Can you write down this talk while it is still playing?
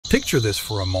Picture this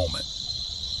for a moment.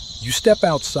 You step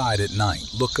outside at night,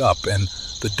 look up, and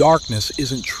the darkness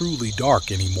isn't truly dark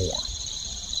anymore.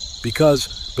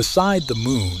 Because beside the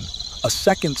moon, a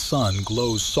second sun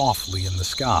glows softly in the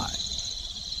sky.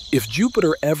 If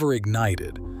Jupiter ever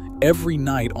ignited, every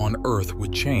night on Earth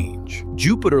would change.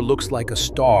 Jupiter looks like a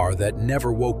star that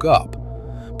never woke up.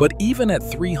 But even at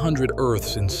 300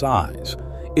 Earths in size,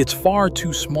 it's far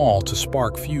too small to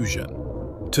spark fusion.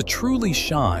 To truly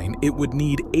shine, it would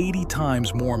need 80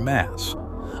 times more mass,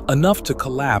 enough to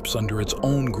collapse under its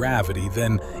own gravity,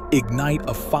 then ignite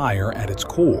a fire at its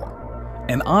core.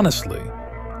 And honestly,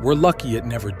 we're lucky it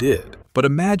never did. But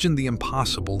imagine the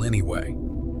impossible anyway.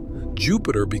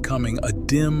 Jupiter becoming a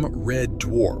dim red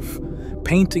dwarf,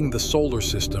 painting the solar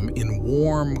system in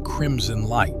warm crimson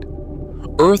light.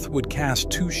 Earth would cast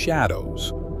two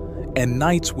shadows, and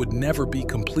nights would never be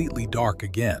completely dark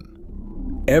again.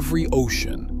 Every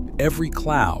ocean, every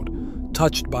cloud,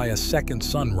 touched by a second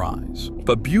sunrise.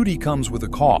 But beauty comes with a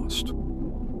cost.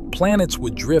 Planets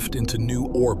would drift into new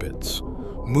orbits,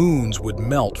 moons would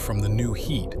melt from the new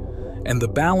heat, and the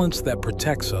balance that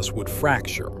protects us would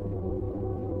fracture.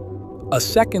 A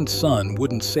second sun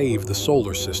wouldn't save the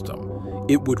solar system,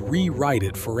 it would rewrite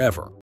it forever.